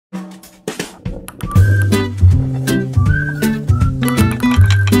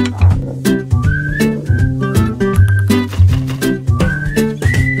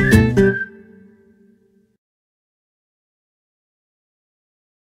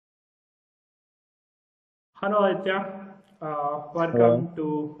Hello, Aditya. Hello. Welcome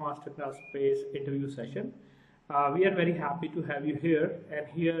to Masterclass Space interview session. We are very happy to have you here and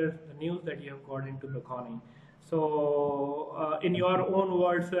hear the news that you have got into Bocconi. In your own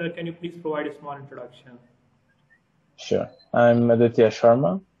words, can you please provide a small introduction? Sure. I'm Aditya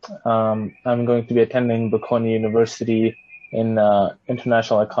Sharma. I'm going to be attending Bocconi University in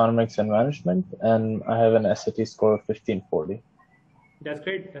International Economics and Management, and I have an SAT score of 1540. That's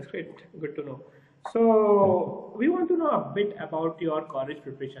great. That's great. Good to know. Thank you. We want to know a bit about your college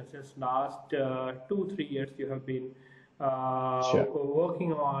preparation since last 2, 3 years you have been Sure.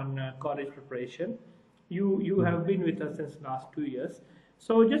 working on college preparation. You Mhm. have been with us since last 2 years.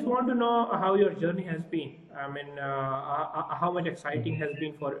 So just want to know how your journey has been. I mean, how much exciting Mhm. has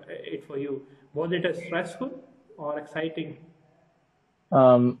been for it for you? Was it a stressful or exciting?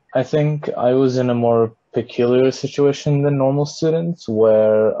 I think I was in a more peculiar situation than normal students,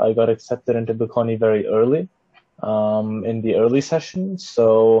 where I got accepted into Bocconi very early, in the early sessions.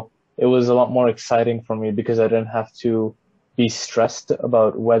 So it was a lot more exciting for me because I didn't have to be stressed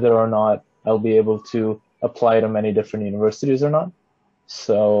about whether or not I'll be able to apply to many different universities or not.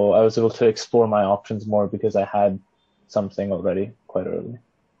 So I was able to explore my options more because I had something already quite early.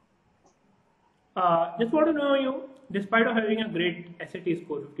 Just want to know you, despite of having a great SAT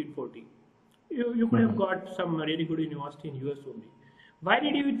score 1540, you could have Hmm. got some really good university in US only. Why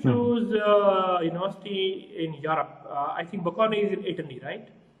did you Hmm. choose university in Europe? I think Bocconi is in Italy, right?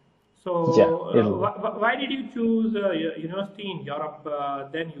 So Yeah, Italy. why did you choose university in Europe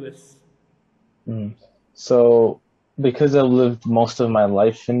than US? Mhm. So because I lived most of my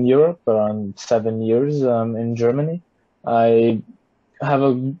life in Europe, around 7 years in Germany, I have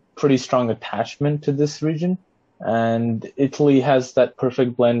a pretty strong attachment to this region. And Italy has that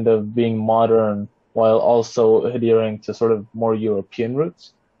perfect blend of being modern while also adhering to sort of more European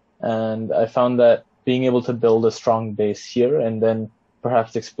roots. And I found that being able to build a strong base here and then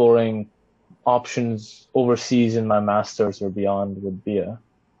perhaps exploring options overseas in my master's or beyond would be a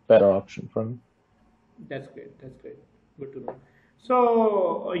better option for me. That's great. That's great. Good to know.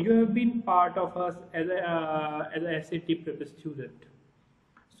 So you have been part of us as a SAT prep student.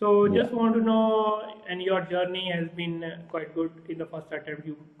 So Yeah. just want to know, and your journey has been quite good. In the first attempt,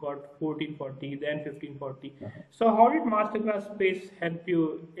 you got 1440, then 1540. So how did Masterclass Space help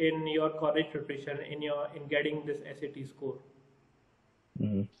you in your college preparation, in getting this SAT score?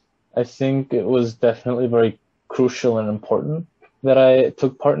 Mhm. I think it was definitely very crucial and important that I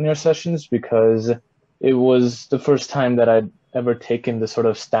took part in your sessions because it was the first time that I'd ever taken the sort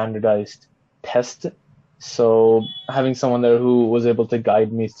of standardized test. So having someone there who was able to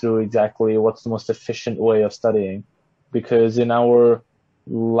guide me through exactly what's the most efficient way of studying, because in our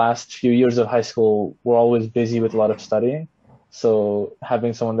last few years of high school, we're always busy with a lot of studying. So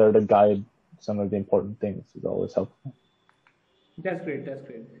having someone there to guide some of the important things is always helpful. That's great. That's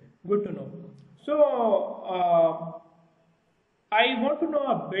great. Good to know. So I want to know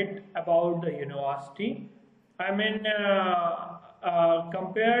a bit about the university. I mean,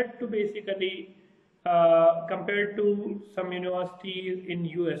 compared to some universities in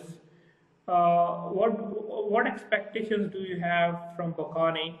US, what expectations do you have from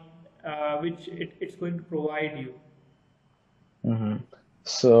Bocconi, which it's going to provide you? Hmm.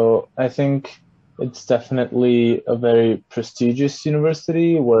 So I think it's definitely a very prestigious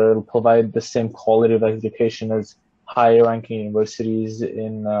university where it'll provide the same quality of education as higher ranking universities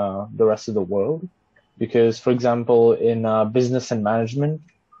in the rest of the world. Because, for example, in business and management,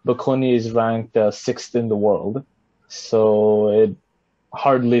 Bocconi is ranked sixth in the world. So it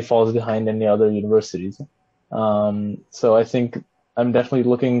hardly falls behind any other universities. So I think I'm definitely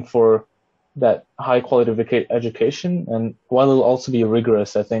looking for that high quality of education. And while it'll also be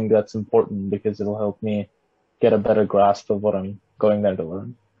rigorous, I think that's important because it'll help me get a better grasp of what I'm going there to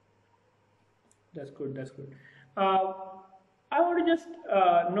learn. That's good. That's good. Uh, I want to just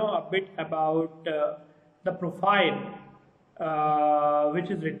know a bit about the profile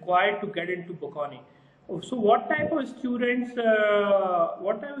which is required to get into Bocconi. So, what type of students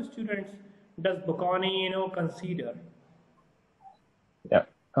does Bocconi, consider? Yeah.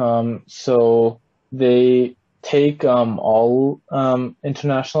 So they take all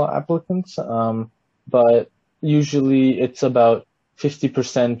international applicants, but usually it's about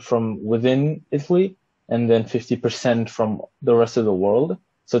 50% from within Italy and then 50% from the rest of the world.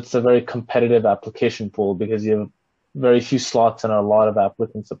 So it's a very competitive application pool because you have very few slots and a lot of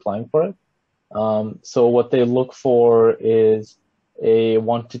applicants applying for it. So what they look for is a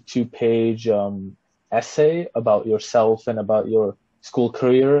 1 to 2 page essay about yourself and about your school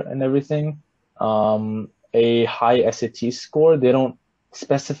career and everything. A high SAT score. They don't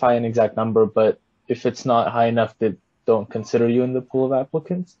specify an exact number, but if it's not high enough, they don't consider you in the pool of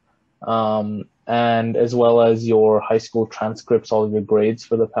applicants. And as well as your high school transcripts, all of your grades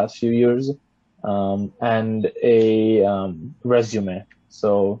for the past few years, and a resume.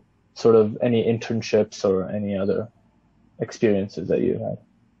 So sort of any internships or any other experiences that you had.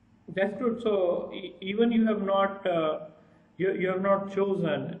 That's good. So even you have not you have not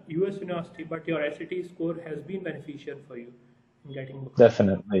chosen US university, but your SAT score has been beneficial for you in getting book.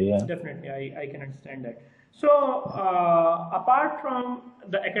 Definitely, yeah. Definitely, I can understand that. So apart from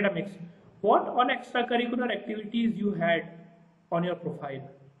the academics, what on extracurricular activities you had on your profile?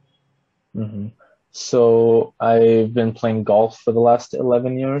 So I've been playing golf for the last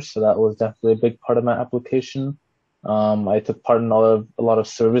 11 years, so that was definitely a big part of my application. I took part in a lot of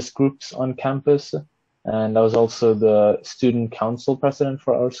service groups on campus, and I was also the student council president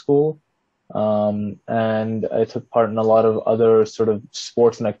for our school. And I took part in a lot of other sort of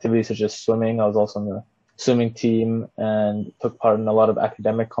sports and activities such as swimming. I was also on the swimming team and took part in a lot of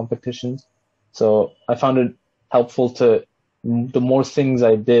academic competitions. So I found it helpful the more things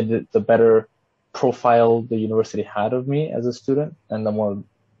I did, the better profile the university had of me as a student, and the more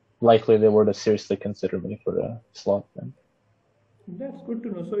likely they were to seriously consider me for a slot then. That's good to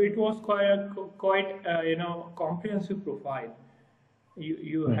know. So it was quite comprehensive profile.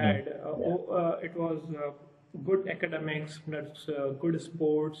 You had it was good academics, that's, good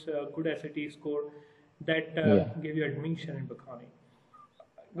sports, good SAT score that gave you admission in Bocconi.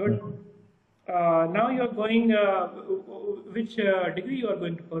 Good. Now you are going. Which degree you are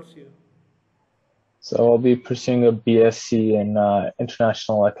going to pursue? So I'll be pursuing a B.Sc in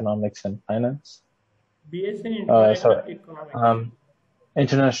International Economics and Finance. B.Sc in International Economics.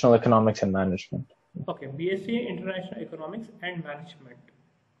 International Economics and Management. Okay, B.Sc International Economics and Management.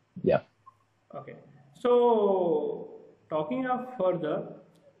 Yeah. Okay. So talking up further,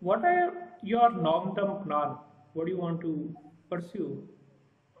 what are your long-term plan? What do you want to pursue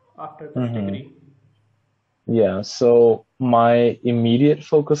after this degree? Yeah, so my immediate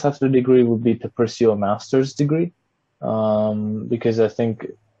focus after the degree would be to pursue a master's degree, because I think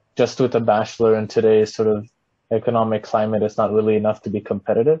just with a bachelor in today's sort of economic climate, it's not really enough to be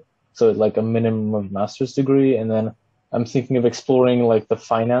competitive. So like a minimum of master's degree, and then I'm thinking of exploring like the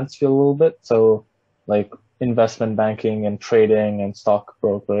finance field a little bit. So like investment banking and trading and stock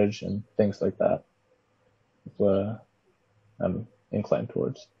brokerage and things like that. That's what I'm inclined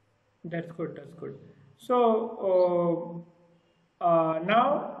towards. That's good. That's good. So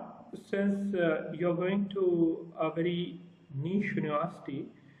now, since you're going to a very niche university,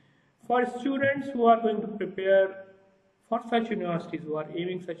 for students who are going to prepare for such universities, who are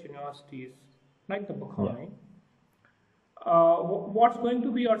aiming such universities like the Bocconi, what's going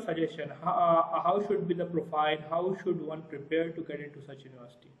to be your suggestion? How should be the profile? How should one prepare to get into such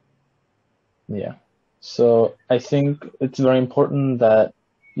university? Yeah. So I think it's very important that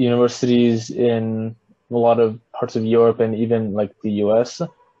universities in a lot of parts of Europe and even like the US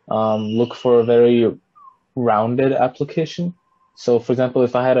look for a very rounded application. So for example,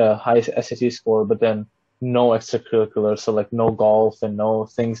 if I had a high SAT score, but then no extracurricular, so like no golf and no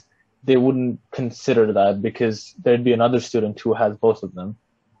things, they wouldn't consider that because there'd be another student who has both of them.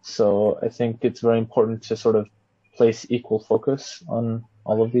 So I think it's very important to sort of place equal focus on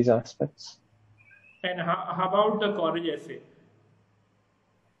all of these aspects. And how about the college essay?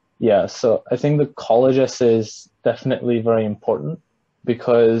 Yeah, so I think the college essay is definitely very important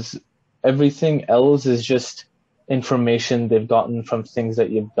because everything else is just information they've gotten from things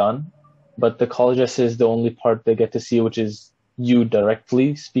that you've done. But the college essay is the only part they get to see, which is you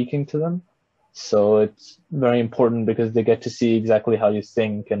directly speaking to them. So it's very important because they get to see exactly how you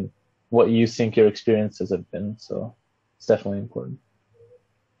think and what you think your experiences have been. So it's definitely important.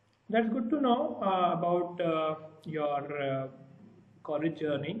 That's good to know about your college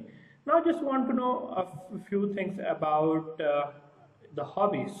journey. Now, I just want to know a few things about the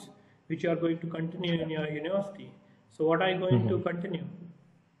hobbies which you are going to continue in your university. So, what are you going to continue?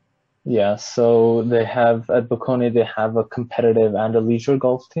 Yeah, so they have at Bocconi, they have a competitive and a leisure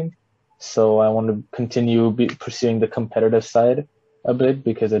golf team. So I want to continue pursuing the competitive side a bit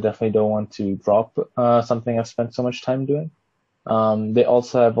because I definitely don't want to drop something I've spent so much time doing. They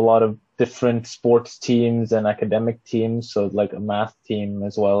also have a lot of different sports teams and academic teams, so like a math team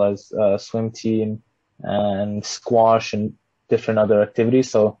as well as a swim team and squash and different other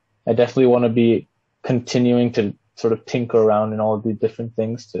activities. So I definitely want to be continuing to sort of tinker around in all of these different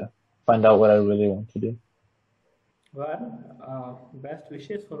things to find out what I really want to do. Well, best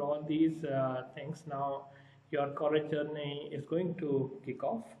wishes for all these things. Now, your college journey is going to kick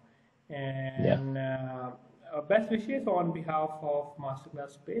off, and best wishes on behalf of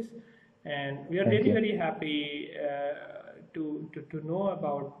Masterclass Space. And we are Thank really you. very happy to know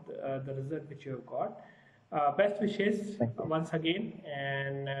about the result which you have got. Best wishes Thank you. once again,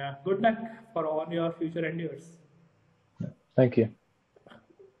 and good luck for all your future endeavors. Thank you.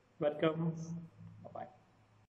 Welcome.